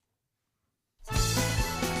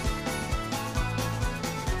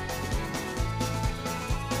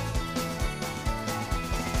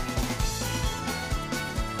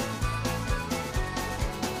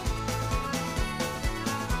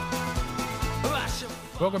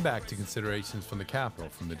Welcome back to Considerations from the Capitol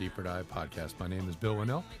from the Deeper Dive podcast. My name is Bill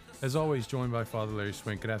Winnell. As always, joined by Father Larry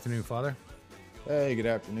Swink. Good afternoon, Father. Hey, good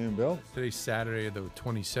afternoon, Bill. Today's Saturday of the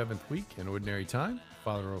 27th week in Ordinary Time.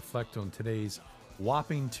 Father will reflect on today's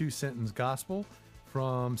whopping two-sentence gospel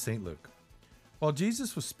from St. Luke. While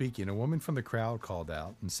Jesus was speaking, a woman from the crowd called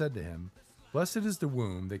out and said to him, "Blessed is the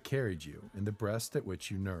womb that carried you and the breast at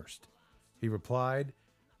which you nursed." He replied,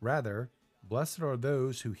 "Rather, blessed are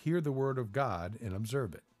those who hear the word of God and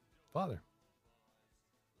observe it." Father.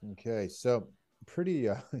 Okay, so pretty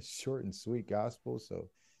short and sweet gospel. So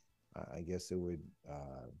I guess it would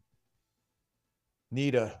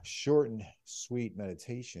need a short and sweet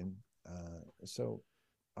meditation.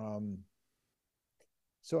 Um,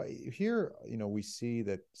 so here, we see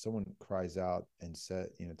that someone cries out and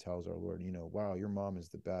tells our Lord, wow, your mom is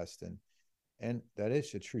the best, and that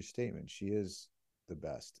is a true statement. She is the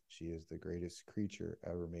best. She is the greatest creature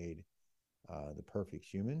ever made, the perfect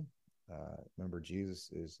human. Remember, Jesus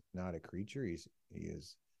is not a creature. He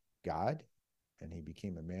is God, and he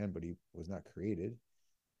became a man, but he was not created.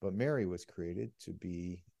 But Mary was created to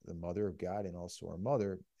be the mother of God and also our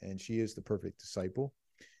mother, and she is the perfect disciple.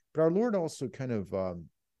 But our Lord also kind of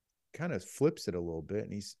flips it a little bit,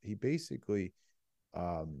 and he basically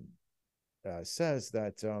says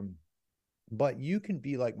that, but you can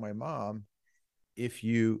be like my mom if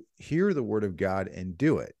you hear the word of God and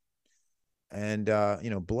do it. And,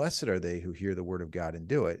 blessed are they who hear the word of God and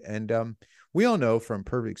do it. And we all know from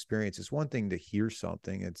perfect experience, it's one thing to hear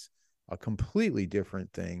something. It's a completely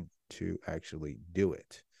different thing to actually do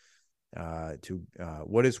it.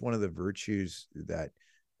 What is one of the virtues that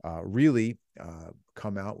really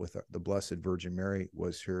come out with the Blessed Virgin Mary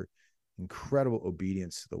was her incredible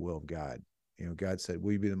obedience to the will of God. God said,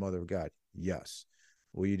 "Will you be the mother of God?" Yes.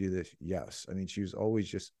 "Will you do this?" Yes. I mean, she was always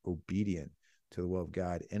just obedient to the will of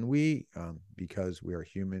God. And we, because we are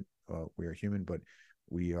human, but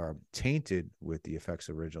we are tainted with the effects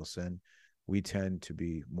of original sin. We tend to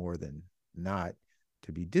be more than not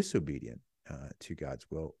to be disobedient to God's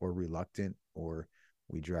will, or reluctant, or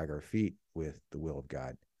we drag our feet with the will of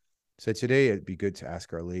God. So today it'd be good to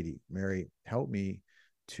ask Our Lady, Mary, help me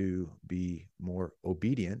to be more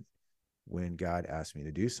obedient when God asks me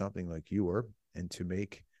to do something like you were, and to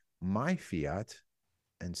make my fiat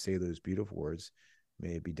and say those beautiful words,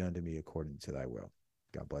 "May it be done to me according to thy will."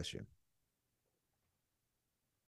 God bless you.